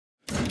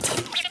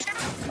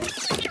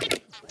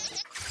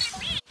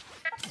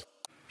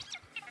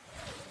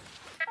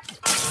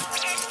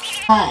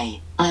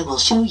Hi, I will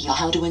show you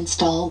how to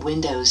install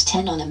Windows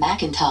 10 on a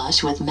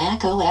Macintosh with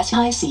macOS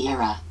High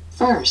Sierra.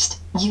 First,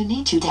 you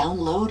need to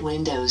download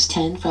Windows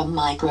 10 from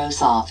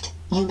Microsoft.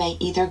 You may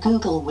either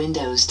Google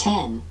Windows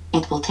 10,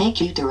 it will take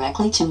you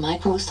directly to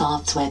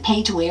Microsoft's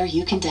webpage where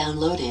you can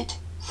download it.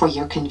 For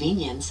your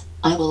convenience,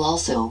 I will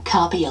also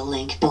copy a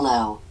link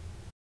below.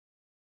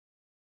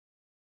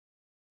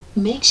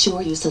 Make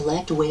sure you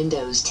select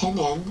Windows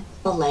 10N,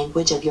 the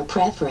language of your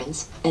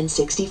preference, and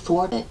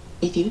 64-bit.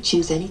 If you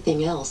choose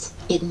anything else,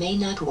 it may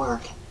not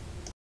work.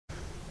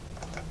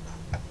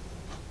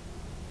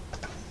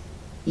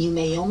 You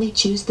may only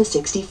choose the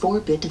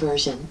 64-bit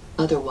version,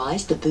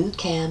 otherwise the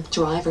bootcamp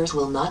drivers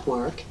will not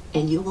work,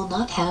 and you will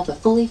not have a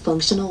fully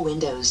functional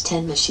Windows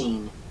 10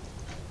 machine.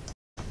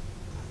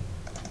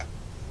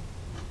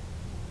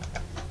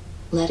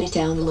 Let it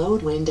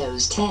download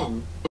Windows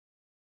 10.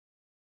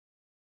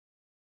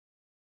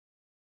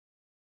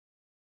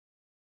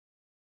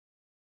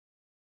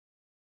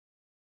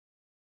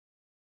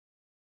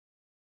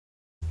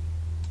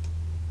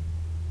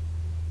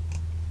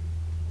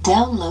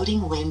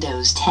 Downloading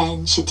Windows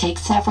 10 should take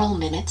several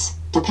minutes,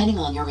 depending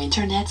on your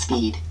internet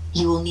speed.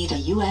 You will need a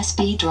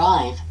USB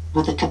drive,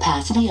 with a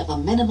capacity of a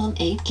minimum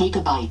 8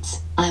 GB.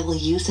 I will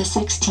use a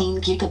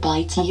 16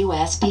 GB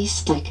USB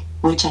stick,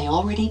 which I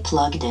already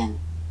plugged in.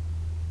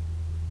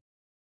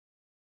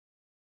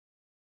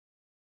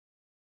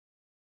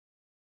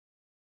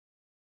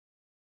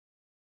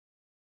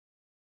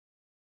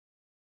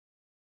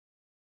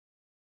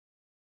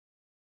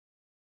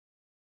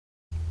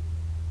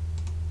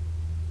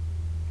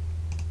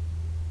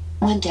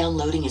 When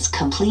downloading is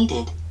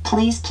completed,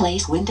 please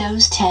place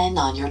Windows 10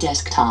 on your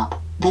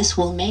desktop. This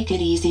will make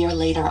it easier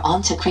later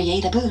on to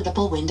create a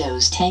bootable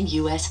Windows 10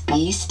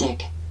 USB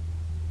stick.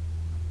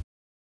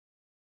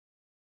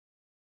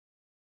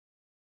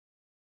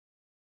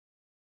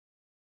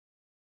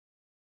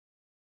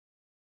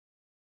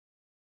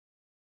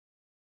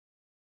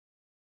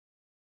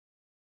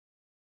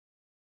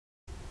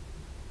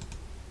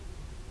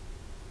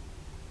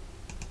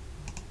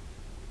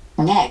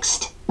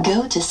 Next,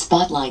 go to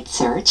Spotlight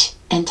Search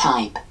and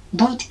type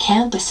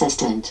Bootcamp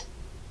Assistant.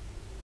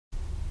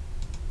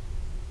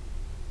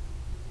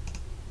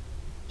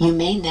 You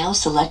may now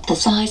select the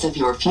size of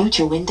your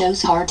future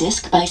Windows hard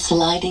disk by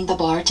sliding the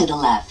bar to the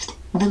left.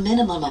 The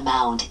minimum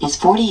amount is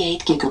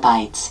 48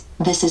 GB.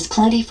 This is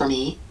plenty for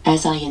me,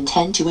 as I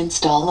intend to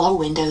install all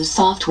Windows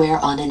software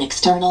on an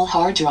external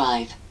hard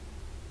drive.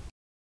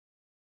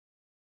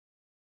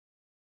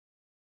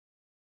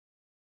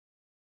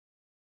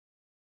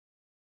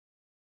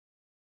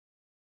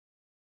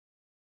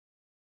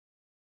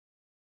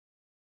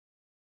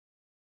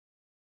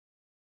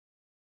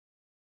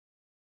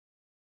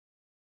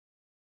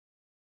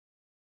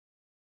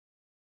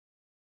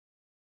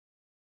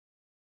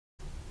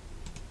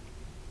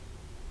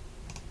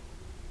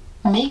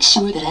 Make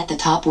sure that at the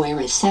top where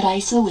is Set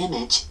ISO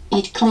Image,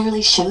 it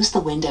clearly shows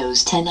the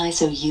Windows 10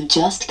 ISO you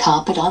just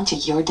copied onto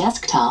your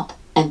desktop,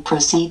 and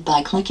proceed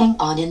by clicking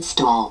on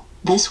Install.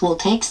 This will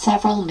take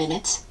several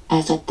minutes,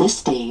 as at this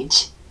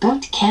stage,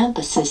 Bootcamp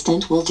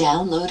Assistant will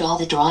download all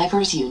the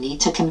drivers you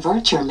need to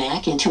convert your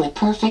Mac into a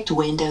perfect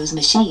Windows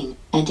machine,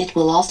 and it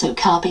will also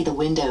copy the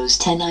Windows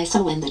 10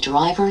 ISO and the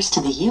drivers to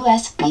the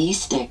USB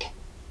stick.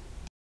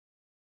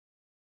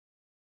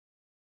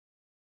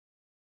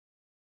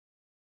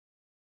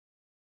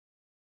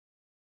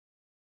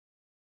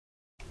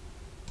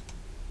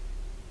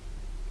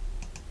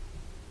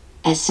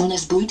 As soon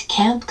as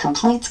Bootcamp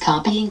completes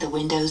copying the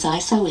Windows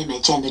ISO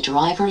image and the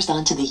drivers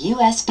onto the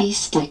USB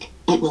stick,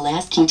 it will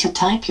ask you to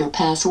type your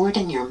password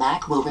and your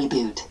Mac will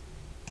reboot.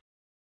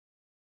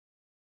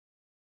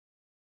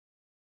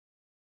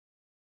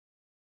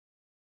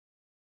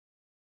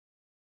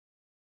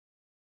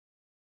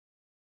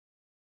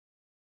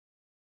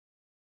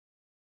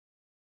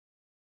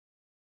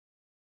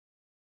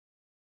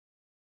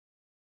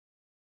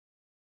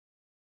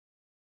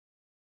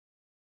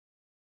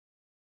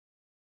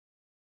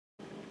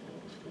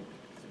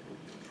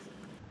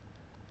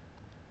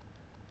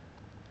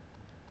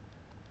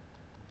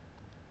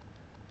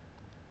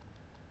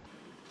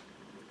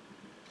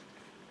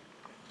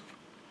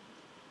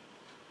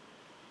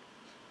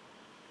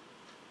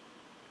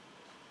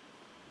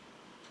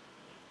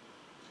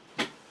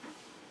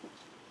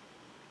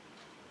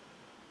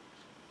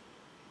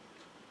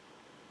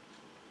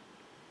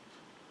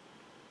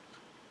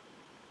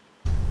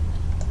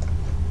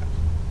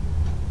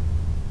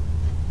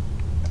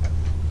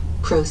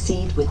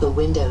 Proceed with the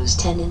Windows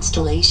 10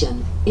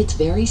 installation. It's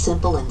very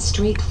simple and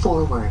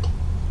straightforward.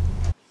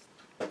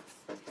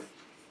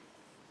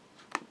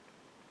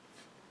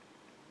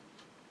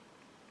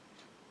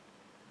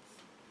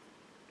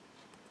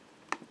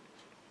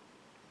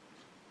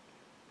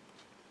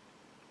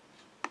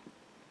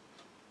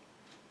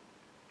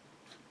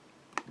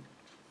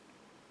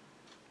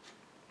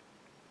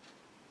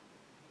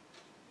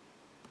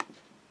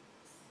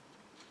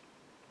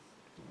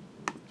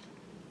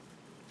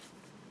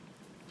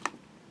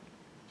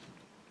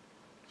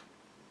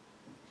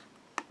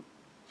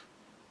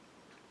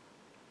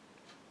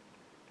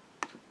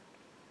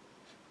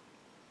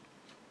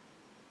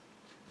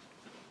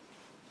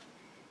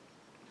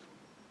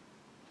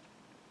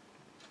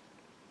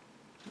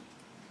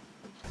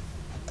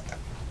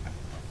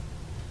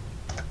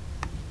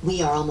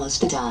 We are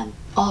almost done.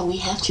 All we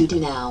have to do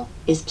now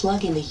is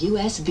plug in the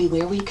USB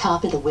where we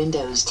copy the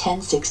Windows 10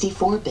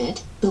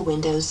 64-bit, the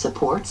Windows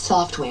Support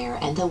software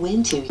and the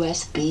Win2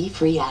 USB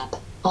free app.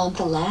 On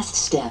the last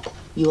step,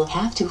 you'll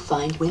have to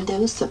find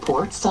Windows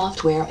Support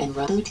software and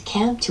run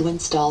bootcamp to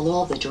install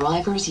all the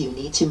drivers you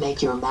need to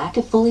make your Mac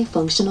a fully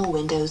functional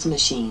Windows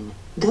machine.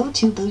 Go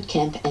to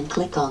bootcamp and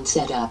click on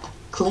Setup.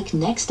 Click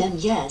Next and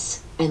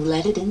Yes, and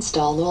let it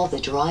install all the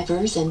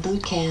drivers and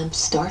bootcamp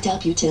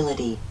startup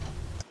utility.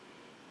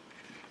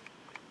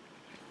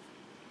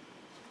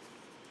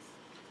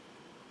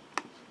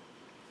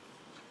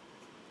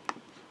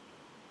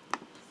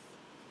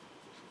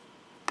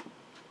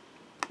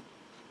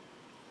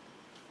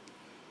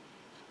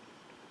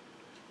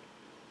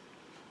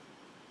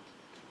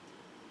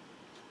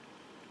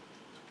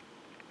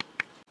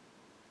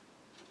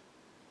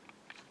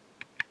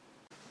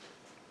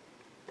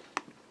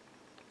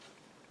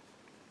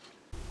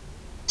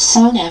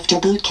 Soon after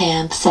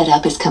bootcamp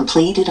setup is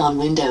completed on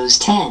Windows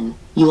 10,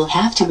 you will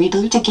have to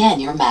reboot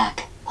again your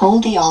Mac.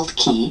 Hold the Alt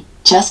key,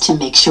 just to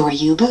make sure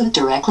you boot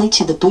directly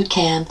to the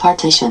bootcamp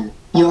partition.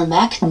 Your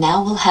Mac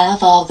now will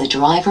have all the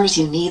drivers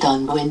you need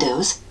on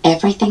Windows.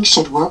 Everything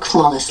should work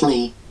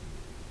flawlessly.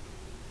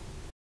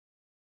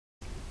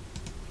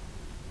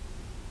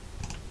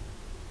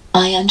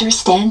 I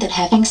understand that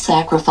having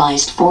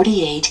sacrificed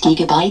 48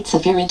 gigabytes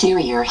of your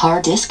interior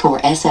hard disk or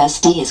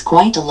SSD is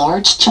quite a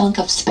large chunk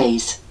of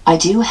space. I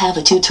do have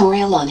a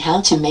tutorial on how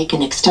to make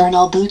an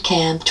external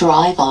bootcamp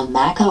drive on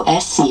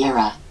macOS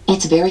Sierra.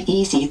 It's very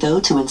easy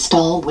though to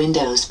install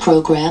Windows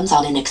programs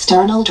on an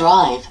external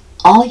drive.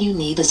 All you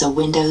need is a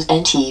Windows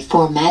NT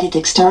formatted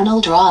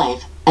external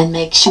drive, and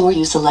make sure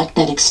you select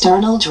that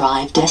external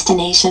drive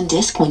destination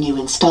disk when you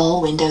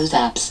install Windows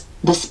apps.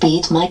 The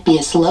speed might be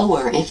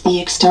slower if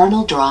the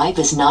external drive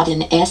is not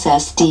an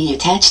SSD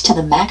attached to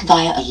the Mac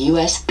via a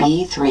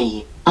USB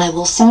 3. I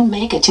will soon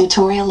make a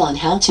tutorial on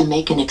how to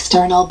make an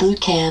external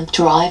bootcamp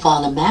drive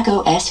on a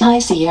macOS High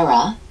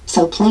Sierra,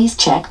 so please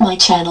check my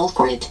channel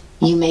for it.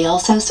 You may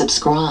also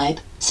subscribe,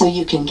 so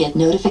you can get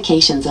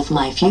notifications of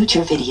my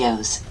future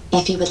videos.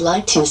 If you would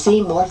like to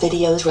see more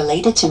videos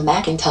related to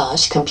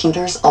Macintosh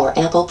computers or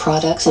Apple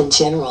products in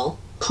general,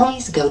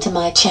 please go to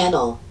my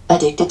channel,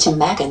 Addicted to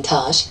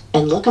Macintosh,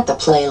 and look at the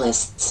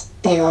playlists.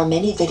 There are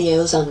many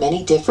videos on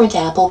many different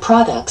Apple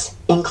products,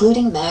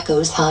 including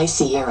macOS High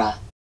Sierra.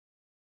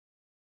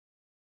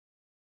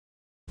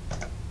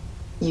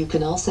 You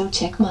can also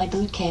check my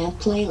bootcamp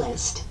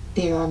playlist.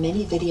 There are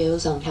many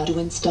videos on how to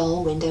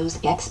install Windows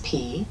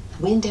XP,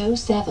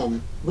 Windows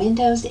 7,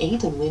 Windows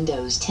 8 and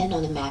Windows 10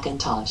 on a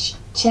Macintosh.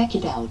 Check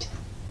it out.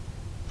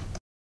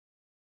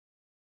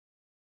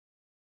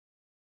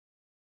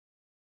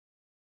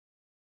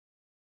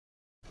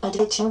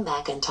 Addicted to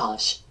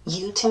Macintosh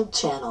YouTube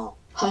channel.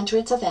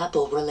 Hundreds of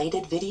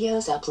Apple-related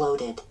videos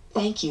uploaded.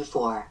 Thank you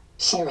for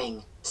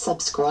sharing,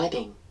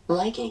 subscribing,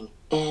 liking,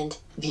 and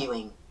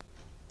viewing.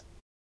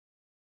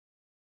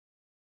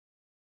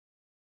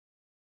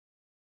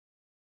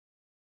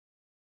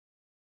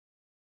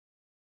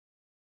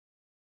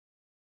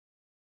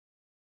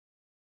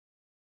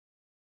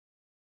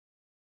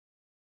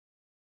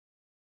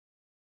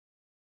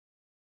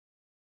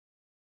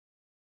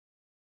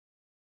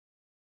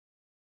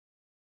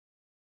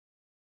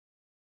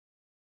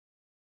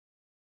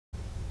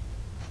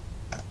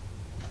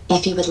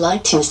 If you would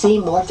like to see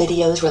more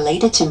videos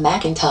related to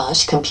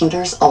Macintosh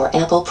computers or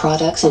Apple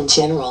products in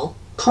general,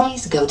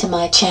 please go to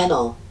my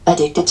channel,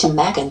 Addicted to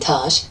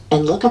Macintosh,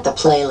 and look at the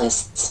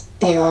playlists.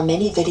 There are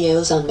many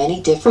videos on many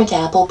different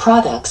Apple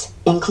products,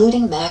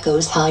 including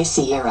macOS High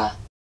Sierra.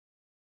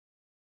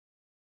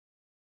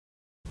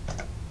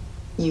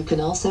 You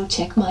can also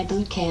check my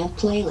bootcamp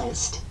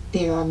playlist.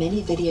 There are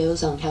many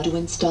videos on how to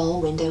install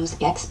Windows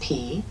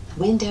XP,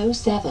 Windows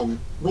 7,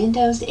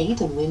 Windows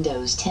 8 and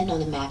Windows 10 on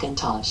a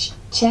Macintosh.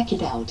 Check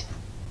it out.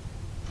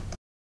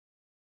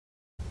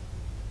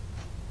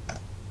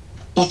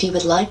 If you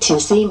would like to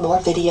see more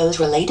videos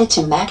related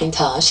to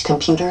Macintosh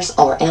computers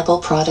or Apple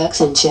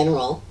products in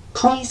general,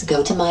 please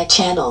go to my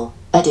channel,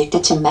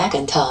 Addicted to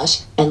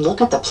Macintosh, and look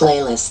at the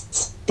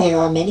playlists. There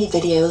are many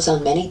videos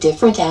on many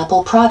different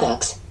Apple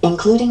products,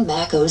 including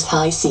macOS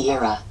High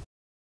Sierra.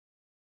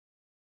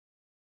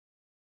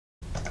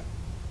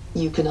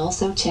 You can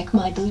also check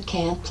my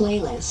bootcamp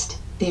playlist.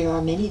 There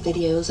are many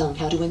videos on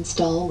how to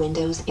install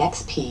Windows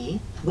XP,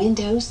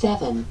 Windows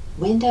 7,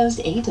 Windows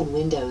 8 and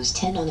Windows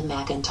 10 on a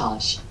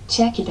Macintosh.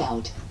 Check it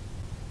out.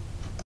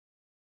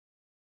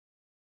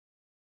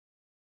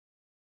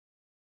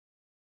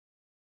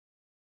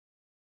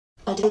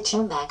 Addicted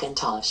to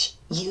Macintosh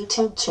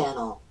YouTube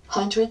channel.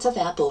 Hundreds of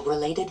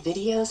Apple-related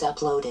videos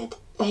uploaded.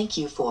 Thank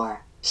you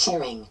for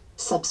sharing,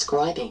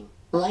 subscribing,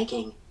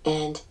 liking,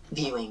 and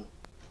viewing.